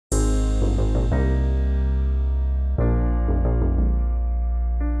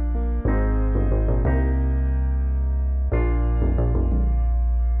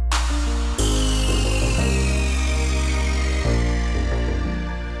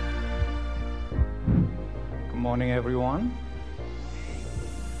morning, everyone.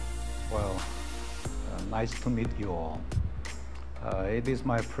 Well, nice to meet you all. It is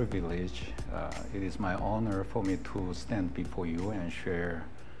my privilege, it is my honor for me to stand before you and share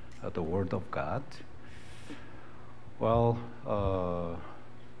the Word of God. Well,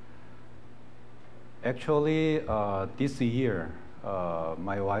 actually, this year,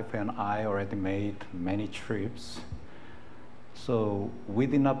 my wife and I already made many trips, so we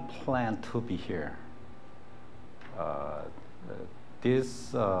did not plan to be here.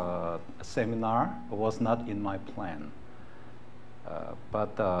 This seminar was not in my plan,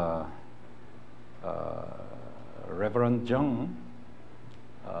 but Reverend Jeong,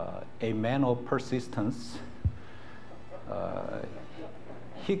 a man of persistence,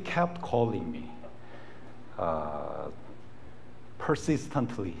 he kept calling me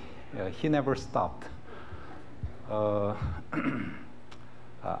persistently. He never stopped.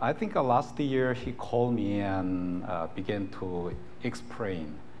 I think last year he called me and began to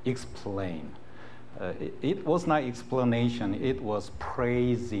explain. It was not explanation, it was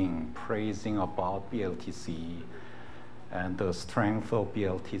praising about BLTC and the strength of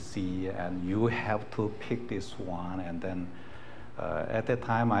BLTC, and you have to pick this one. And then at that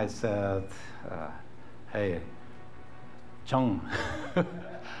time I said, hey, Jeong,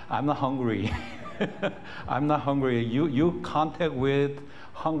 I'm not hungry. I'm not hungry. You contact with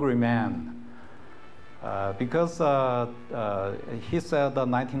hungry man. Because he said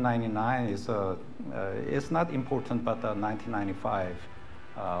 1999 is it's not important, but 1995,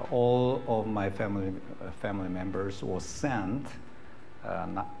 all of my family members were sent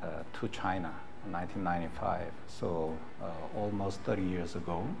to China in 1995, so almost 30 years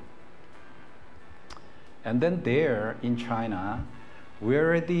ago. And then there in China, we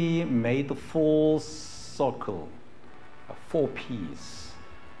already made a full circle, 4 Ps.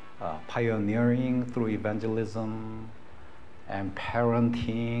 Pioneering through evangelism, and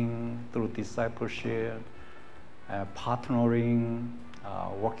parenting through discipleship, partnering,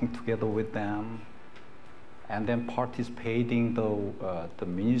 working together with them, and then participating the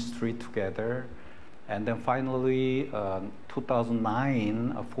ministry together. And then finally,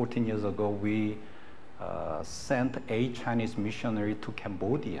 2009, 14 years ago, we sent a Chinese missionary to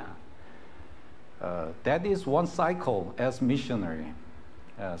Cambodia. That is one cycle as missionary.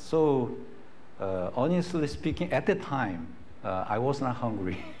 So, honestly speaking, at the time, I was not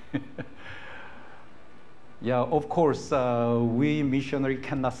hungry. Yeah, of course, we missionary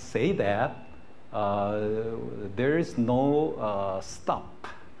cannot say that. There is no stop.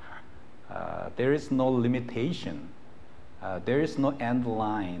 There is no limitation. There is no end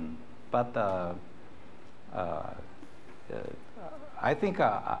line. But I think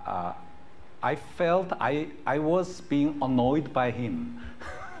I felt I was being annoyed by him.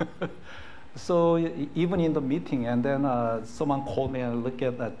 So even in the meeting, and then someone called me and look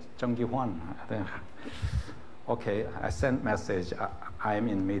at Gihwan. Then, okay, I sent message, I am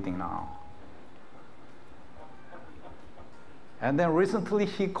in meeting now. And then recently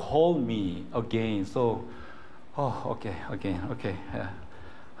he called me again, so, oh, okay, again, okay,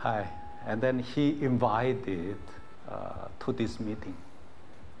 hi. And then he invited to this meeting.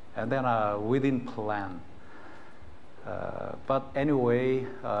 And then we didn't plan. But anyway,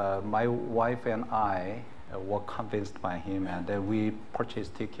 my wife and I were convinced by him, and then we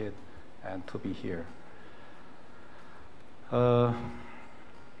purchased ticket and to be here. I'm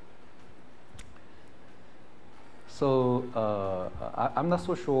not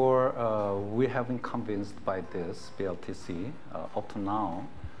so sure we have been convinced by this BLTC up to now.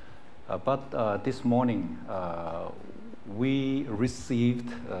 But this morning, we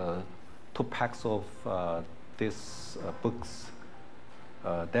received 2 packs of these books.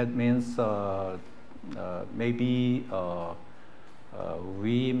 That means maybe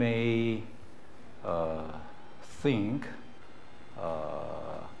we may think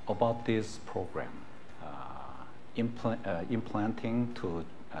about this program, implanting to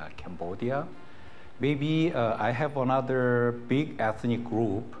Cambodia. Maybe I have another big ethnic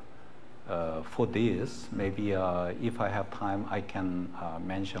group for this. Maybe if I have time, I can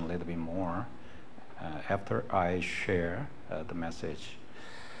mention a little bit more after I share the message.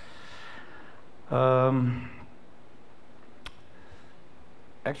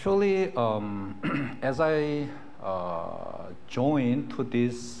 Actually, as I joined to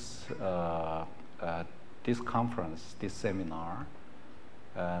this conference, this seminar,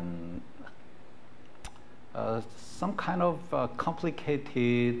 and some kind of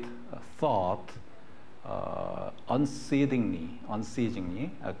complicated thought unceasingly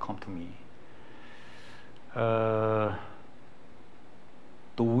come to me.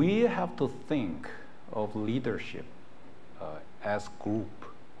 Do we have to think of leadership as group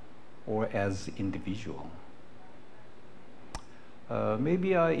or as individual.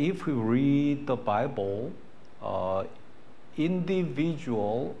 Maybe if we read the Bible,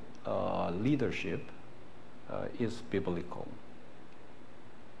 individual leadership is biblical.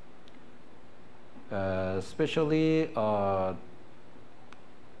 Especially,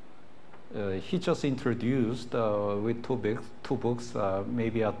 he just introduced with two books.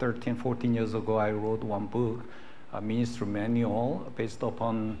 Maybe 13, 14 years ago, I wrote one book, a ministry manual based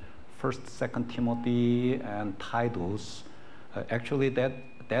upon 1st, 2nd Timothy and Titus. Actually,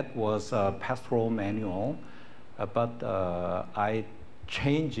 that was a pastoral manual, but I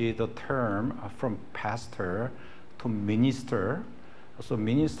changed the term from pastor to minister. So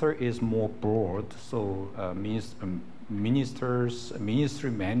minister is more broad, so minister's ministry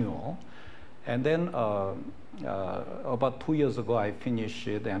manual. And then about 2 years ago, I finished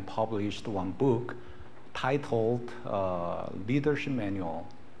it and published one book titled Leadership Manual.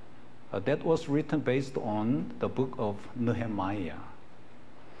 That was written based on the book of Nehemiah.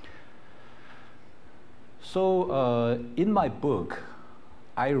 So in my book,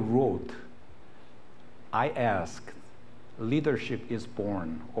 I asked, leadership is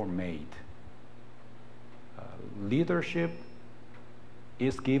born or made? Leadership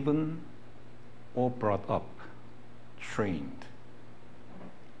is given or brought up, trained.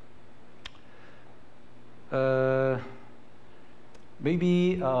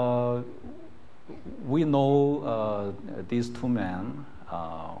 Maybe we know these two men.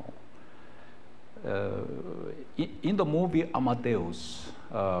 In the movie Amadeus,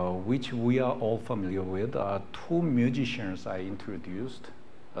 which we are all familiar with, two musicians I introduced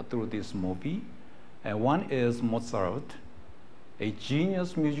through this movie. And one is Mozart, a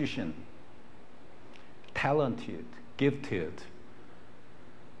genius musician, talented, gifted.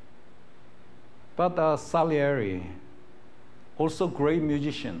 But Salieri, also great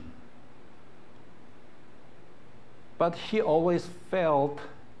musician. But he always felt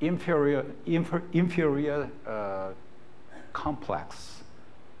inferior complex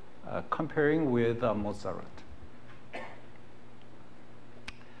comparing with Mozart.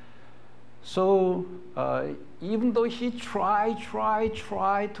 So even though he tried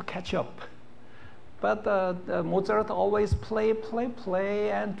to catch up, but Mozart always play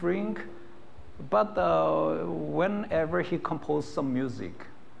and drink. But whenever he composed some music,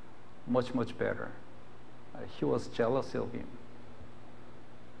 much better, he was jealous of him.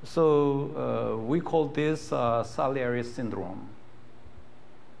 So we call this Salieri syndrome.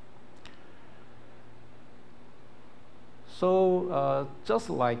 So just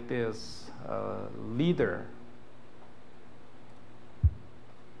like this, leader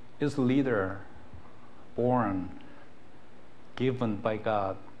is leader born, given by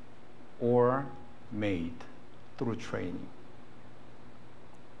God, or made through training.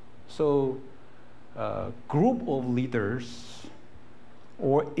 So group of leaders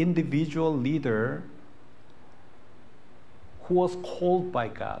or individual leader who was called by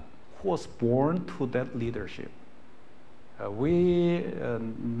God, who was born to that leadership. We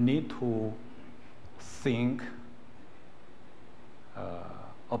need to think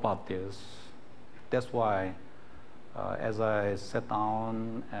about this. That's why as I sat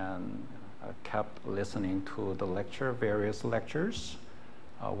down and kept listening to the lecture, various lectures,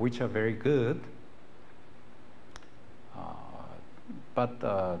 which are very good, but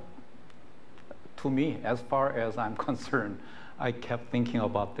to me, as far as I'm concerned, I kept thinking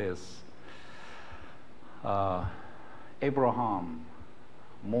about this. Abraham,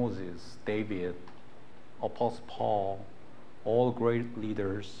 Moses, David, Apostle Paul, all great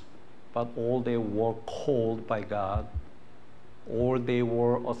leaders, but all they were called by God, or they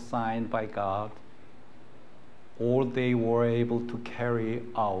were assigned by God, or they were able to carry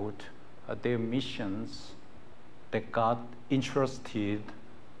out their missions that God entrusted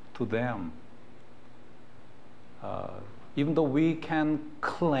to them. Even though we can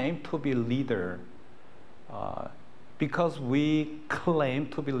claim to be leader, because we claim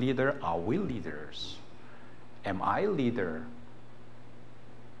to be leader, are we leaders? Am I leader?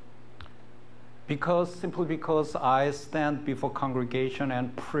 Simply because I stand before congregation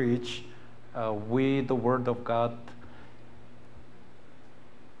and preach with the word of God,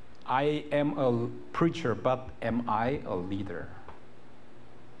 I am a preacher, but am I a leader?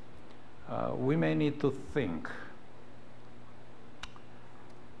 We may need to think.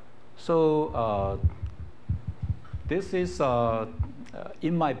 So this is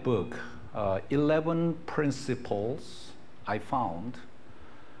in my book, 11 principles I found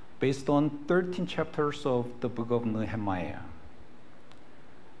based on 13 chapters of the book of Nehemiah.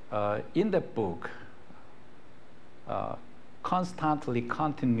 In that book, constantly,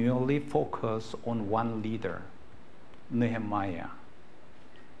 continually focus on one leader, Nehemiah.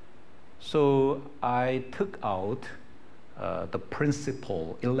 So I took out the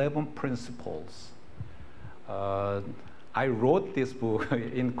principle, 11 principles. I wrote this book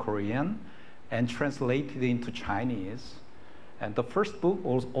in Korean and translated into Chinese. And the first book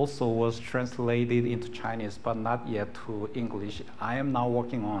also was translated into Chinese, but not yet to English. I am now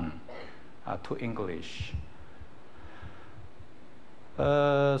working on to English.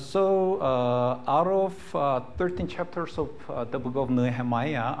 Out of 13 chapters of the book of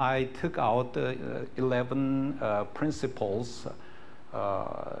Nehemiah, I took out 11 principles.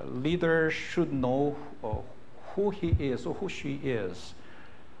 Leaders should know who he is or who she is,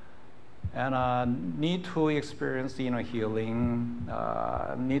 and need to experience inner healing,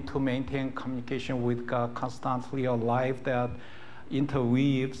 need to maintain communication with God constantly, a life that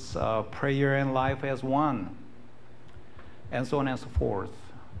interweaves prayer and life as one, and so on and so forth.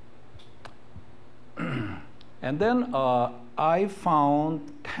 And then I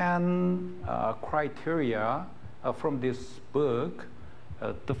found 10 criteria from this book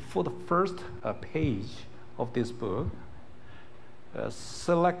for the first page of this book.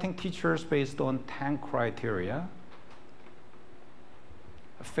 Selecting teachers based on 10 criteria: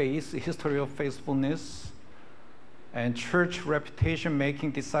 faith, history of faithfulness, and church reputation,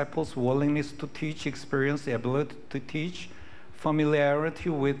 making disciples, willingness to teach, experience, ability to teach, familiarity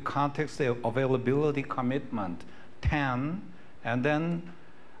with context, availability, commitment, 10. And then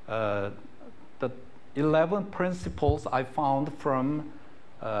the 11 principles I found from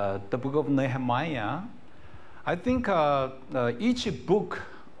the book of Nehemiah. I think each book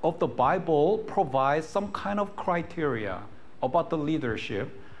of the Bible provides some kind of criteria about the leadership.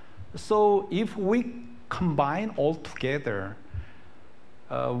 So if we combine all together,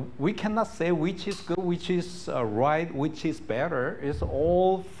 we cannot say which is good, which is right, which is better. It's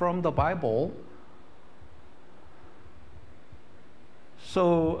all from the Bible.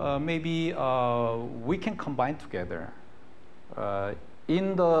 So maybe we can combine together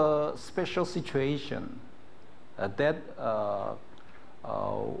in the special situation that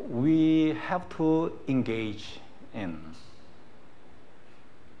we have to engage in.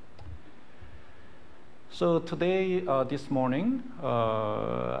 So today, this morning,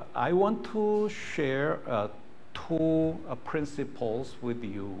 I want to share 2 principles with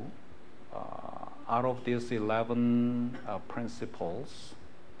you out of these 11 principles.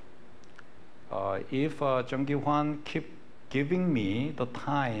 If Gihwan keep giving me the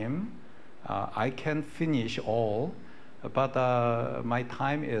time, I can finish all, but my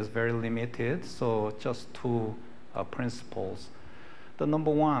time is very limited, so just 2 principles. The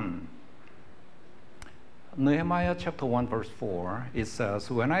number 1, Nehemiah chapter 1 verse 4, it says,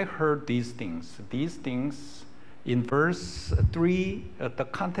 when I heard these things in verse 3, the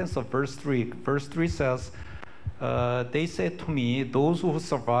contents of verse 3 says, they said to me, those who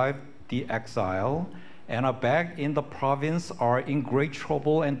survived the exile and are back in the province are in great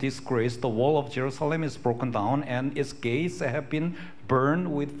trouble and disgrace. The wall of Jerusalem is broken down and its gates have been burned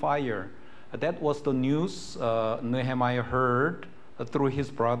with fire. That was the news Nehemiah heard through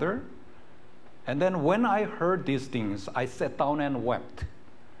his brother. And then when I heard these things, I sat down and wept.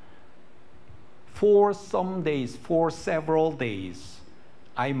 For several days,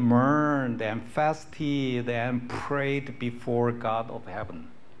 I mourned and fasted and prayed before God of heaven.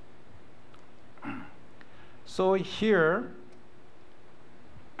 So here,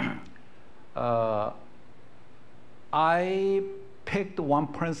 I picked one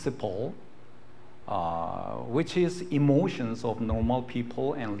principle, which is emotions of normal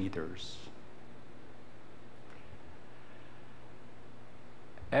people and leaders.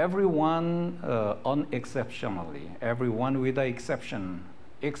 Everyone, unexceptionally, everyone with an exception,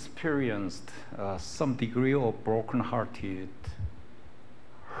 experienced some degree of broken-hearted,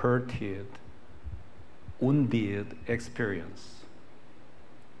 hurted, wounded experience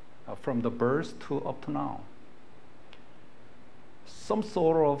from the birth to up to now. Some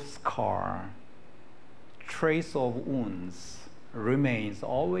sort of scar, trace of wounds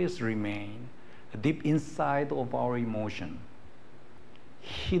always remain deep inside of our emotion,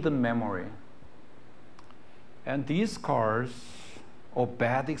 hidden memory. And these scars of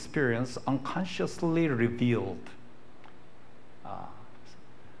bad experience unconsciously revealed.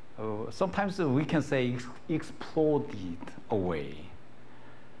 Sometimes we can say exploded away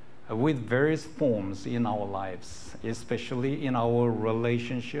with various forms in our lives, especially in our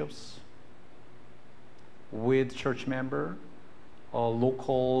relationships with church member, or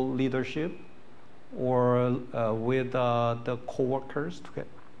local leadership, or with the co-workers.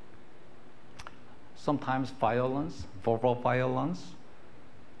 sometimes violence, verbal violence,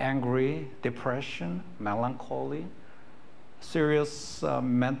 angry, depression, melancholy, serious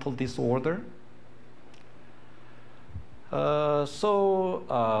mental disorder. But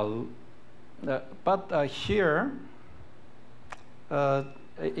here,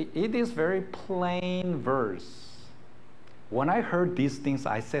 it is very plain verse. When I heard these things,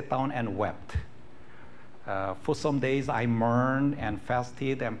 I sat down and wept. For some days, I mourned and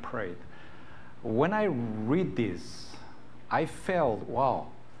fasted and prayed. When I read this, I felt, wow,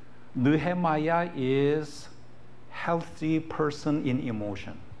 Nehemiah is healthy person in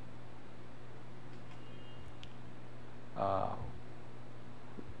emotion.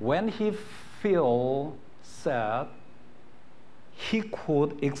 When he feel sad, he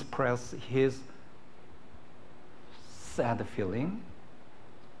could express his sad feeling.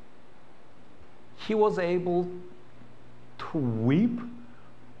 He was able to weep,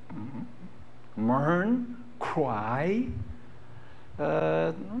 mourn, cry.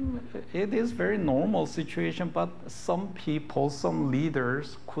 It is very normal situation, but some people, some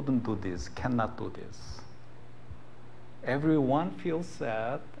leaders couldn't do this, cannot do this. Everyone feels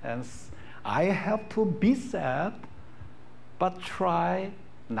sad, and I have to be sad, but try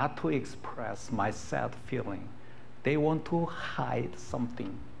not to express my sad feeling. They want to hide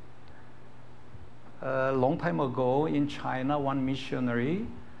something. A long time ago in China, one missionary,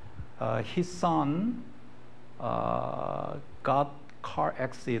 his son got car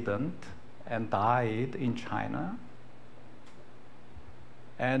accident and died in China.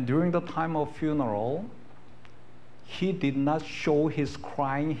 And during the time of funeral, he did not show his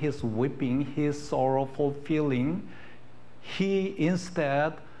crying, his weeping, his sorrowful feeling. He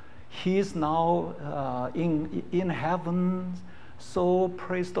instead, he is now in heaven, so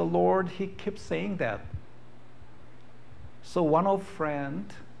praise the Lord. He keeps saying that. So one of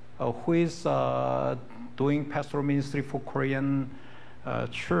friend who is doing pastoral ministry for Korean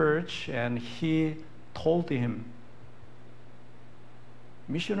church, and he told him,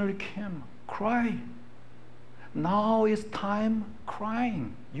 missionary Kim, cry. Now is time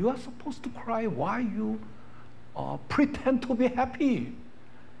crying. You are supposed to cry. Why you pretend to be happy?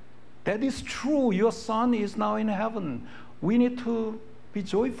 That is true. Your son is now in heaven. We need to be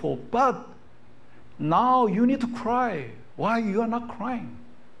joyful. But now you need to cry. Why you are not crying?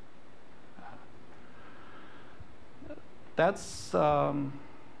 That's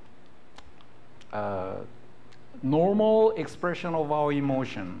normal expression of our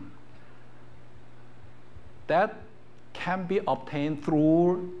emotion. That can be obtained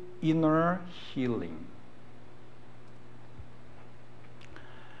through inner healing.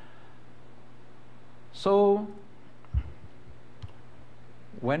 So,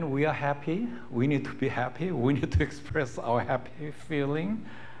 when we are happy, we need to be happy. We need to express our happy feeling.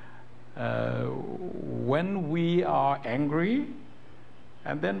 When we are angry,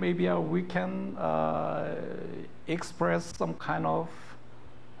 and then maybe we can express some kind of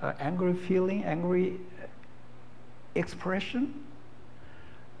angry feeling, angry expression.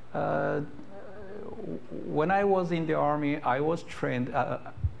 When I was in the army, I was trained.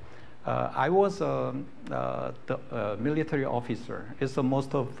 I was the military officer. It's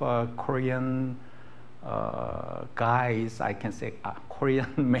most of Korean guys, I can say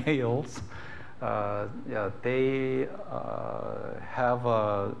Korean males. Yeah, they have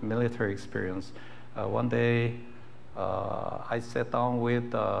a military experience. One day, I sat down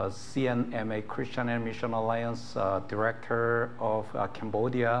with CNMA, Christian and Mission Alliance director of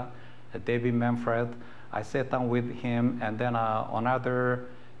Cambodia, David Manfred. I sat down with him, and then another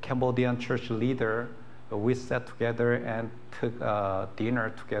Cambodian church leader. We sat together and took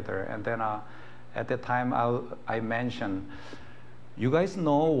dinner together. And then at the time, I mentioned, you guys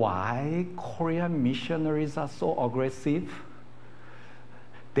know why Korean missionaries are so aggressive?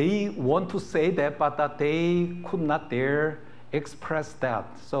 They want to say that, but they could not dare express that.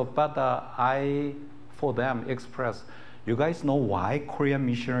 So, but I, for them, express, you guys know why Korean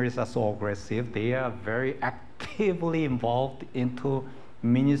missionaries are so aggressive? They are very actively involved into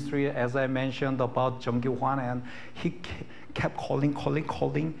ministry, as I mentioned about Jeong Gihwan, and he kept calling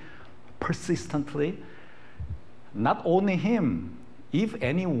persistently. Not only him, if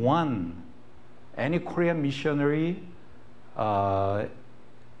anyone, any Korean missionary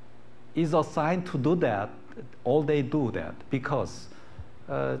is assigned to do that, all they do that, because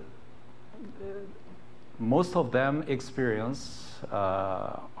most of them experience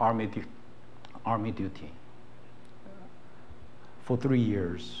army duty for 3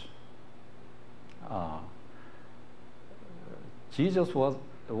 years. Jesus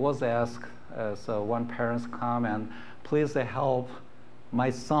was asked, so when parents come and please help my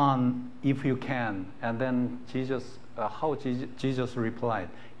son, if you can. And then Jesus, how Jesus replied,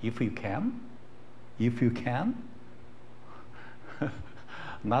 if you can? If you can?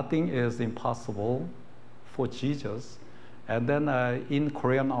 Nothing is impossible for Jesus. And then in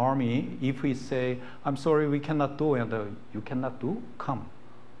Korean army, if we say, I'm sorry, we cannot do, and you cannot do, come,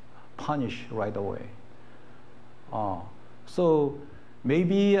 punish right away. So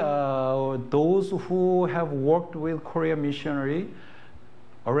maybe those who have worked with Korean missionary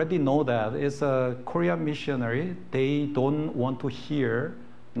already know that it's a Korean missionary, they don't want to hear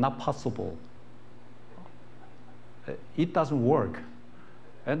not possible. It doesn't work.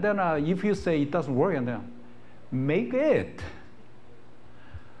 And then if you say it doesn't work, and then make it.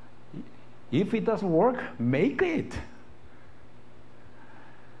 If it doesn't work, make it.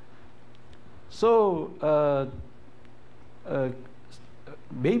 So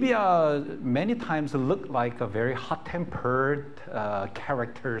maybe many times look like a very hot-tempered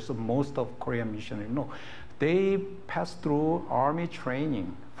characters of most of Korean missionaries. No, they pass through army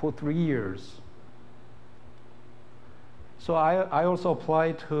training for 3 years. So I also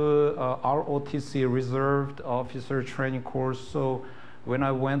applied to ROTC, Reserved Officer Training course. So when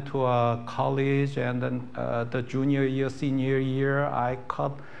I went to college and then the junior year, senior year,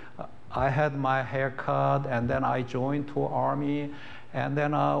 I had my hair cut, and then I joined to Army, and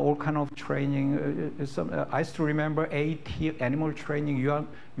then all kind of training. I still remember AT, animal training. You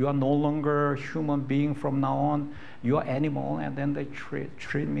are no longer human being from now on. You are animal, and then they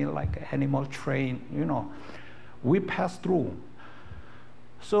treat me like animal train. You know, we passed through.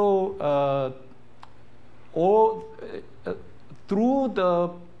 So through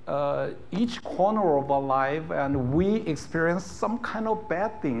the each corner of our life, and we experience some kind of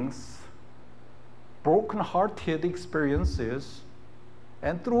bad things, broken-hearted experiences,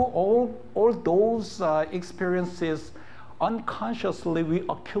 and through all those experiences, unconsciously we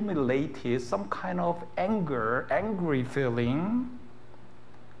accumulated some kind of angry feeling,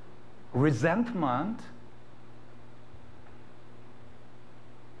 resentment.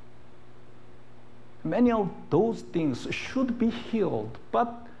 Many of those things should be healed,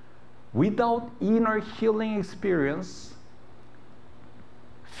 but without inner healing experience,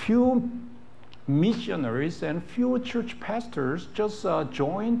 few missionaries and few church pastors just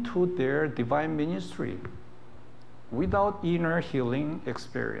join to their divine ministry without inner healing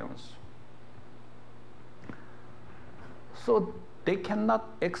experience. So they cannot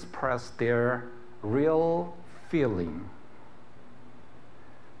express their real feeling.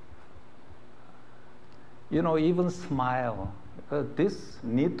 You know, even smile, this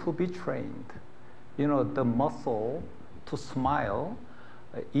need to be trained. You know, the muscle to smile,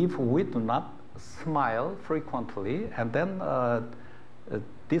 if we do not smile frequently, and then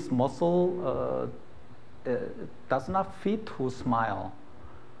this muscle does not fit to smile.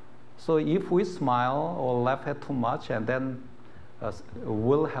 So if we smile or laugh at too much, and then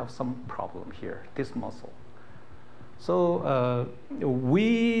we'll have some problem here, this muscle. So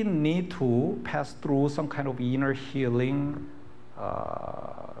we need to pass through some kind of inner healing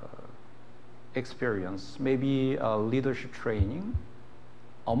experience, maybe leadership training.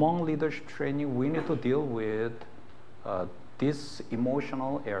 Among leadership training, we need to deal with this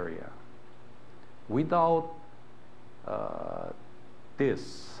emotional area. Without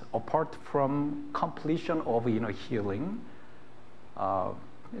this, apart from completion of inner healing,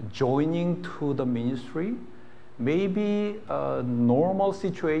 joining to the ministry, maybe a normal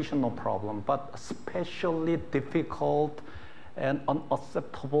situation, no problem, but especially difficult and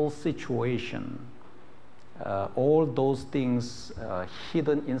unacceptable situation. All those things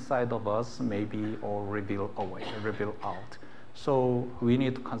hidden inside of us may be all revealed out. So we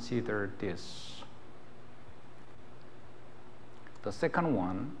need to consider this. The second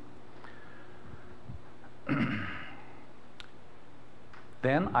one,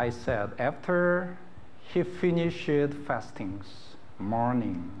 then I said, after he finished fastings,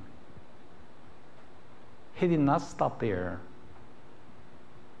 mourning, he did not stop there.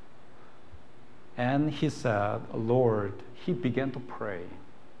 And he said, Lord, he began to pray.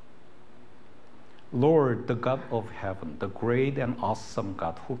 Lord, the God of heaven, the great and awesome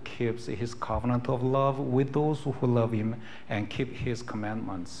God who keeps his covenant of love with those who love him and keep his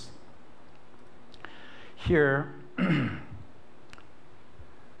commandments. Here,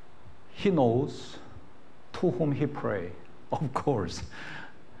 he knows to whom he pray. Of course,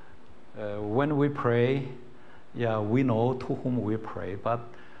 when we pray, yeah, we know to whom we pray, but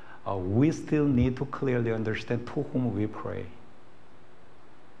we still need to clearly understand to whom we pray.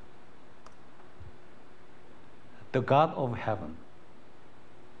 The God of heaven,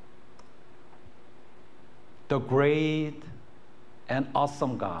 the great and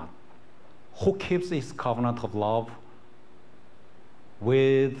awesome God who keeps his covenant of love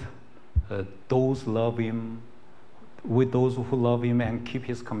with those love him, with those who love him and keep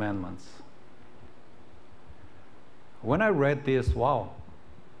his commandments. When I read this, wow.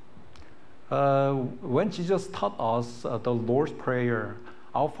 When Jesus taught us the Lord's Prayer,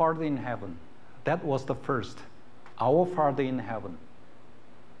 Our Father in heaven, that was the first. Our Father in heaven.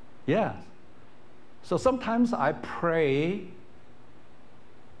 Yes. So sometimes I pray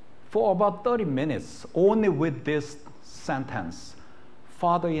for about 30 minutes only with this sentence,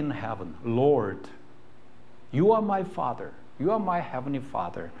 Father in heaven, Lord, you are my Father. You are my Heavenly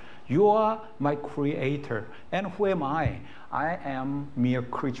Father. You are my Creator. And who am I? I am mere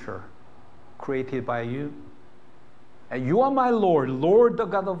creature created by you. And you are my Lord, Lord the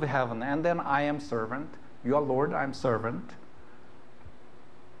God of heaven. And then I am servant. You are Lord, I am servant.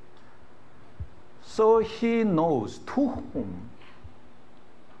 So he knows to whom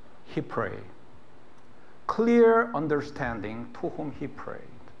he prayed. Clear understanding to whom he prayed.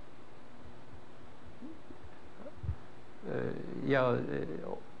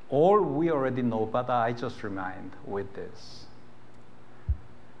 All we already know, but I just remind with this.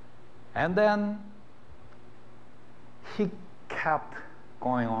 And then he kept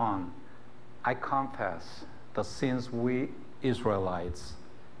going on. I confess the sins we Israelites,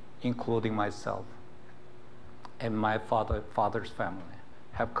 including myself and my father's family,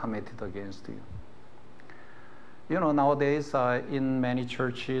 have committed against you. You know, nowadays in many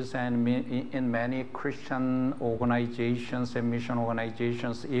churches and in many Christian organizations and mission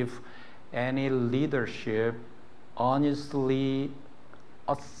organizations, if any leadership honestly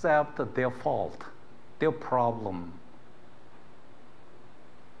accept their fault, their problem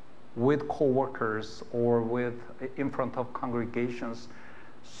with co-workers or in front of congregations,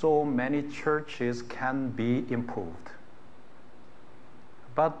 so many churches can be improved.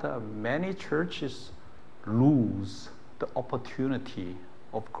 But many churches lose the opportunity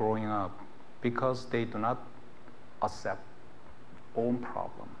of growing up because they do not accept own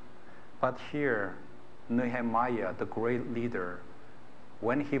problem. But here, Nehemiah, the great leader,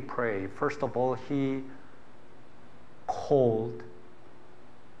 when he prayed, first of all, he called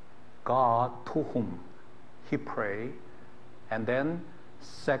God to whom he prayed, and then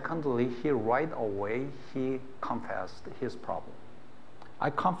secondly, right away, he confessed his problem. I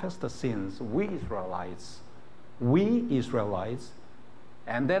confess the sins, we Israelites,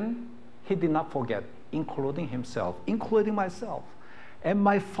 and then he did not forget, including himself, including myself, and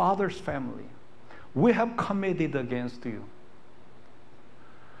my father's family. We have committed against you.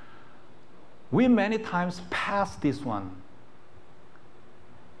 We many times pass this one,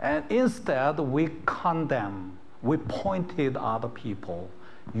 and instead we condemn, we pointed other people,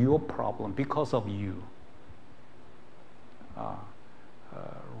 your problem because of you.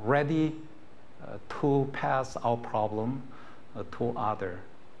 Ready to pass our problem to other.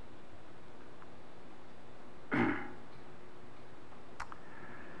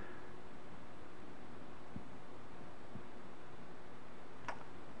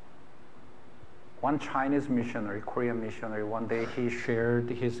 One Chinese missionary, Korean missionary, one day he shared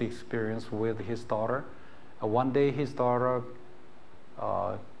his experience with his daughter. One day his daughter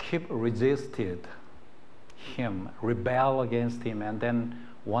resisted him, rebel against him, and then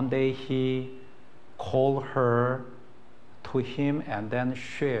one day he called her to him and then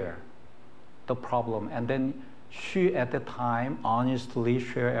share the problem, and then she at the time honestly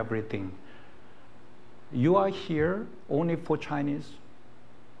shared everything. You are here only for Chinese.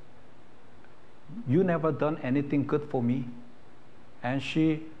 You never done anything good for me. And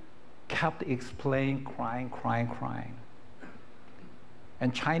she kept explaining, crying.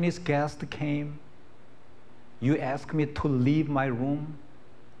 And Chinese guest came. You asked me to leave my room,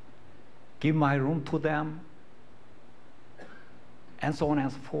 give my room to them, and so on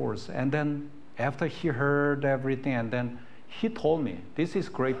and so forth. And then after he heard everything, and then he told me, this is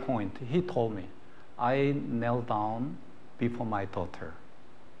a great point, he told me, I knelt down before my daughter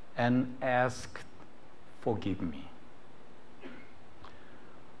and asked, forgive me.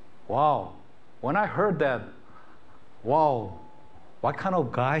 Wow, when I heard that, wow, what kind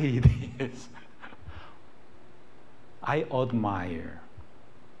of guy it is. I admire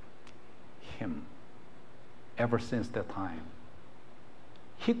him ever since that time.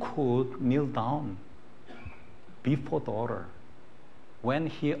 He could kneel down before daughter when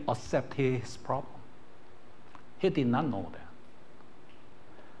he accepted his problem. He did not know that.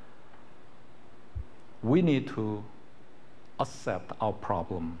 We need to accept our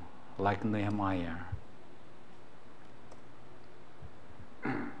problem like Nehemiah.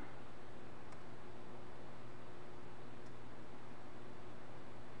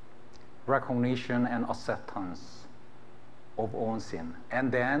 recognition and acceptance of own sin.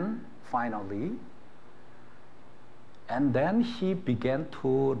 And then finally, he began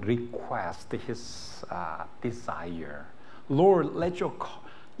to request his desire. Lord, let your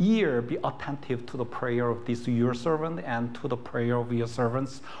ear be attentive to the prayer of this your servant and to the prayer of your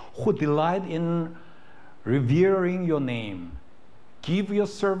servants who delight in revering your name. Give your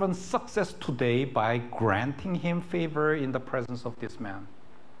servant success today by granting him favor in the presence of this man.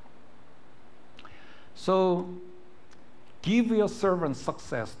 So, give your servant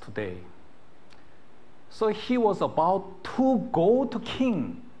success today. So he was about to go to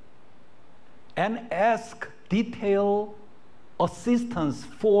king and ask detailed assistance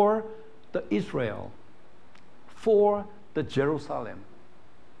for the Israel, for the Jerusalem.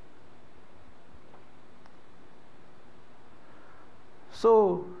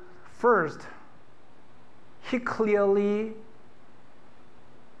 So first, he clearly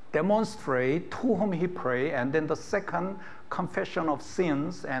demonstrates to whom he prayed, and then the second, confession of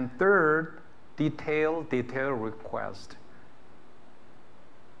sins, and third, detailed request.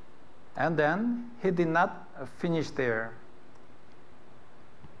 And then he did not finish there.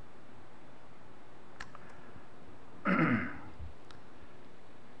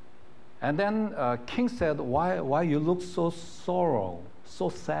 And then king said, why you look so sorrow, so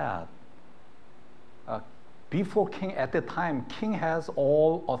sad? Before king, at the time, king has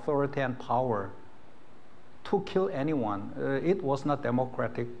all authority and power to kill anyone. It was not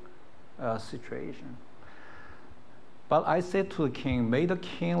democratic situation. But I said to the king, may the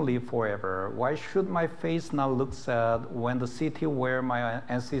king live forever. Why should my face not look sad when the city where my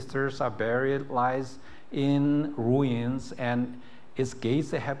ancestors are buried lies in ruins and its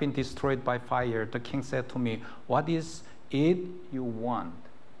gates have been destroyed by fire? The king said to me, what is it you want?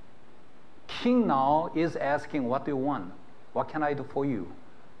 King now is asking, what do you want? What can I do for you?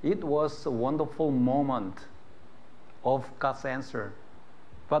 It was a wonderful moment of God's answer.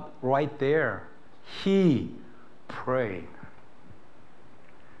 But right there, he prayed.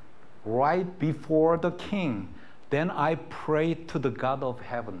 Right before the king, then I prayed to the God of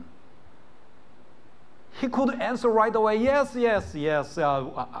heaven. He could answer right away, yes,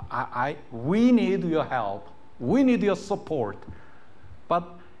 we need your help. We need your support. But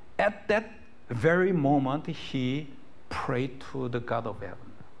at that very moment, he prayed to the God of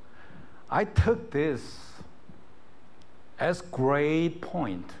heaven. I took this as great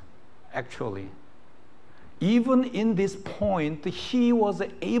point, actually. Even in this point, he was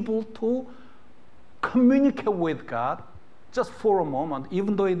able to communicate with God just for a moment,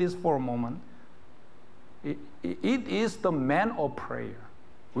 even though it is for a moment. It is the man of prayer.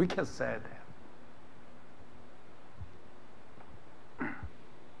 We can say that.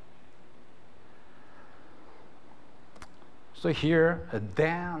 So here,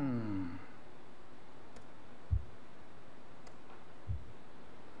 then,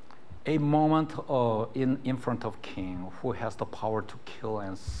 a moment in front of king who has the power to kill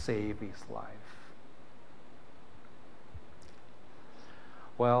and save his life.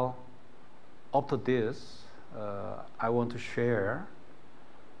 Well, up to this, I want to share.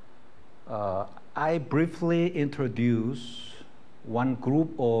 I briefly introduce one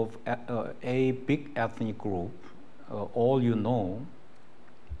group of a big ethnic group, all you know.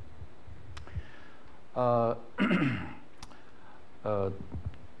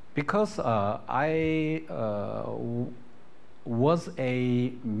 Because I was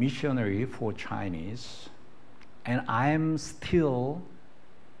a missionary for Chinese, and I'm still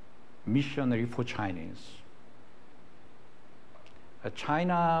missionary for Chinese.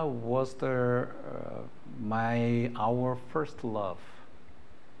 China was our first love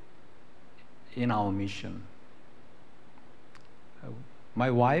in our mission. My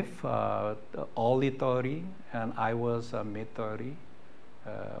wife, early 30, and I was mid 30.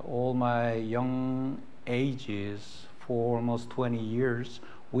 All my young ages, for almost 20 years,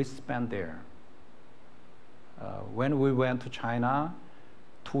 we spent there. When we went to China,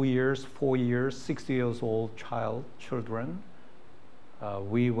 2 years, 4 years, 6 years old children,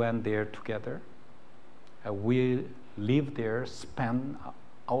 we went there together. We lived there, spent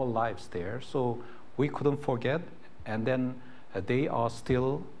our lives there, so we couldn't forget. And then they are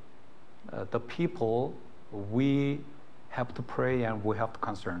still the people we have to pray and we have to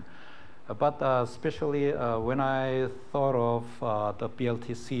concern. But especially when I thought of the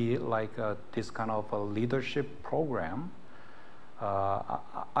BLTC, like this kind of a leadership program,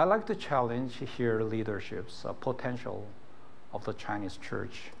 I like to challenge here leadership's potential of the Chinese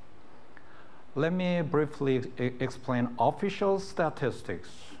church. Let me briefly explain official statistics.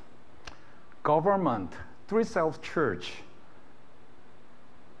 Government, 3 self-church,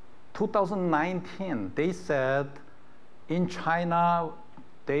 2019, they said in China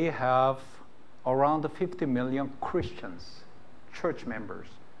they have around 50 million Christians, church members,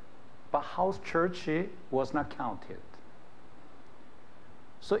 but house church was not counted.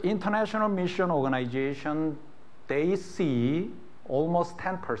 So International Mission Organization, they see almost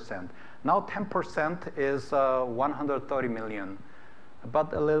 10%. Now 10% is 130 million,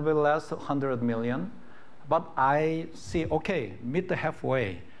 but a little bit less, 100 million. But I see, okay, meet the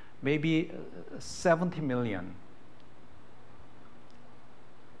halfway, maybe 70 million.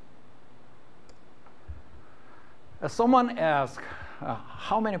 Someone asked,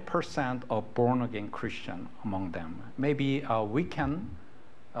 how many percent of born-again Christian among them? Maybe we can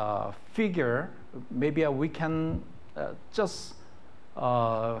figure, maybe we can just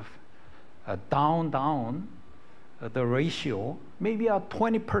down the ratio, maybe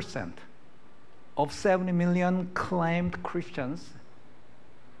 20% of 70 million claimed Christians,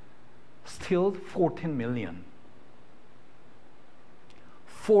 still 14 million.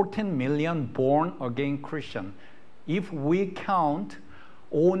 14 million born-again Christian. If we count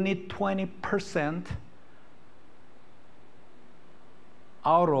only 20%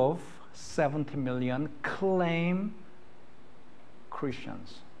 out of 70 million claim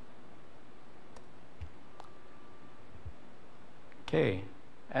Christians. Okay,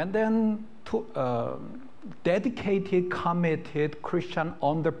 and then dedicated, committed Christian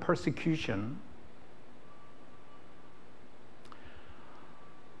under persecution.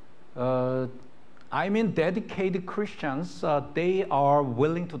 I mean, dedicated Christians, they are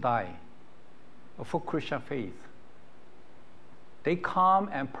willing to die for Christian faith. They come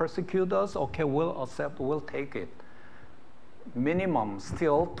and persecute us, okay, we'll accept, we'll take it. Minimum,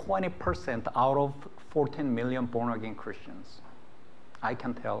 still 20% out of 14 million born-again Christians. I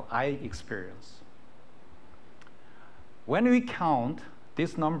can tell, I experience. When we count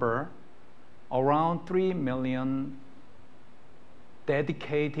this number, around 3 million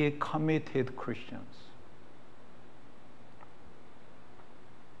dedicated, committed Christians.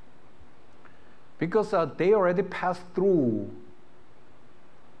 Because they already passed through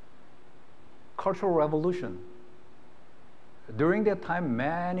Cultural Revolution. During that time,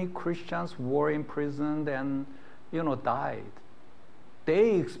 many Christians were imprisoned and, died.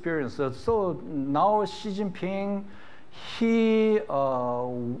 They experienced it. So now Xi Jinping, he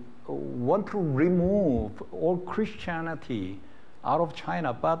want to remove all Christianity out of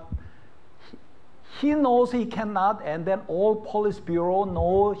China, but he knows he cannot, and then all police bureau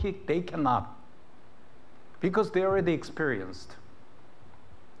know they cannot, because they already experienced.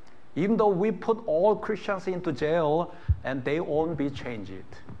 Even though we put all Christians into jail, and they won't be changed.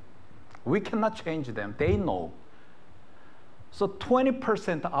 We cannot change them, they know. So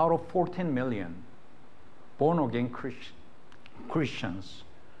 20% out of 14 million born-again Christians,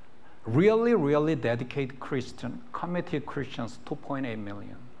 really dedicated Christian, committed Christians, 2.8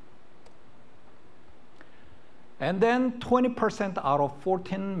 million. And then 20% out of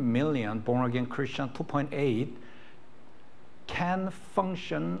 14 million born-again Christian, 2.8, can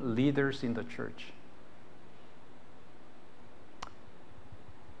function leaders in the church.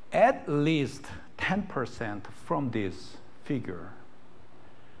 At least 10% from this figure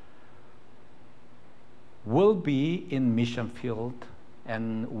will be in mission field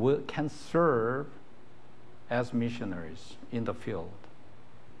and can serve as missionaries in the field.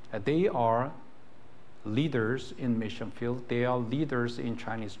 They are leaders in mission field. They are leaders in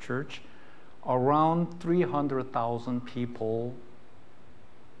Chinese church. Around 300,000 people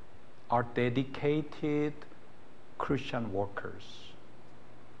are dedicated Christian workers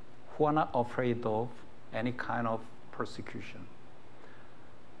who are not afraid of any kind of persecution.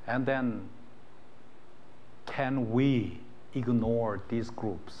 And then, can we ignore these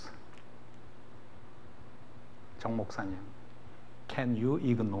groups? Jeong 목사님, can you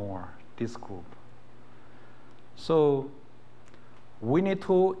ignore this group? So we need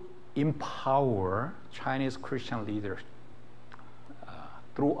to empower Chinese Christian leaders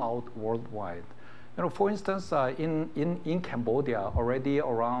throughout worldwide. For instance, in Cambodia, already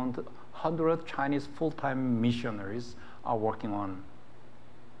around 100 Chinese full-time missionaries are working on.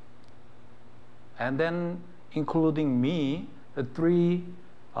 And then, including me, the 3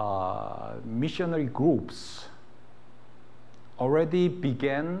 missionary groups already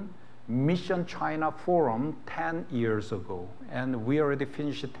began Mission China Forum 10 years ago, and we already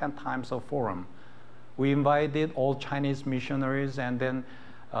finished 10 times of forum. We invited all Chinese missionaries, and then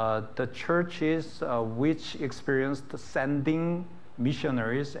the churches which experienced sending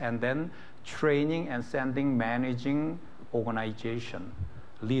missionaries, and then training and sending managing organization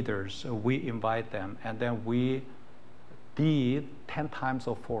leaders. We invite them, and then we did 10 times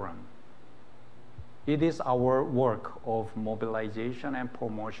of forum. It is our work of mobilization and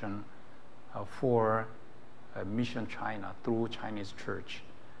promotion for Mission China through Chinese Church.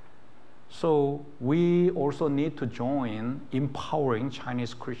 So we also need to join empowering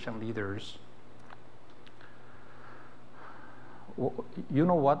Chinese Christian leaders. You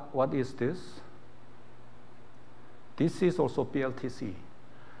know what is this? This is also BLTC.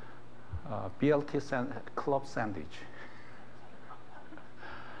 Club sandwich.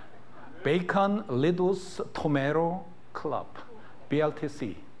 Bacon, lettuce, tomato club,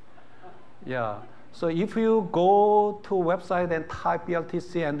 BLTC. Yeah. So if you go to website and type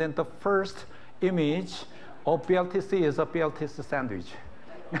BLTC, and then the first image of BLTC is a BLTC sandwich.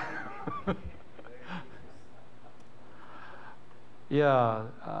 Yeah,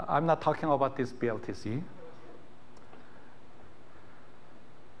 I'm not talking about this BLTC.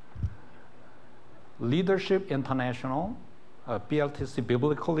 Leadership International, BLTC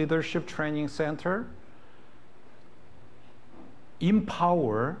Biblical Leadership Training Center,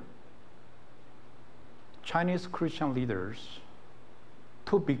 empower Chinese Christian leaders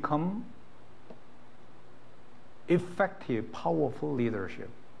to become effective, powerful leadership.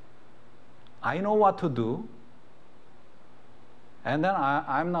 I know what to do, and then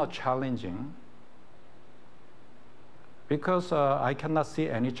I'm not challenging, because I cannot see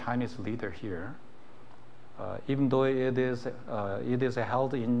any Chinese leader here. Even though it is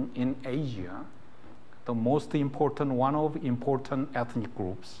held in Asia, the most important, one of important ethnic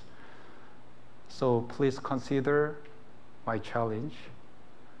groups. So please consider my challenge.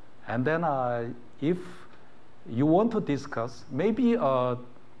 And then if you want to discuss, maybe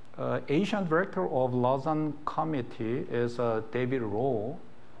Asian director of Lausanne Committee is David Rowe.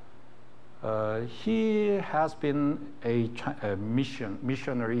 He has been a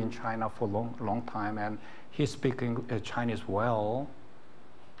missionary in China for a long time, and he's speaking Chinese well.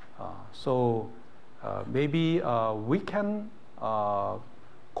 So maybe we can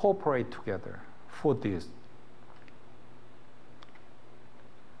cooperate together for this.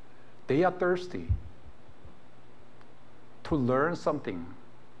 They are thirsty to learn something.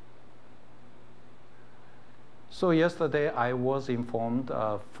 So yesterday I was informed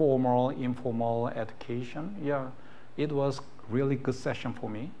formal, informal education. Yeah, it was really good session for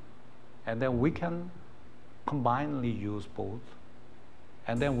me. And then we can combinedly use both.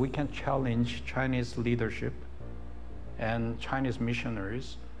 And then we can challenge Chinese leadership and Chinese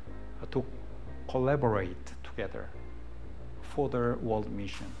missionaries to collaborate together for the world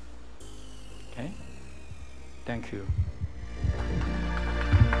mission. Okay? Thank you.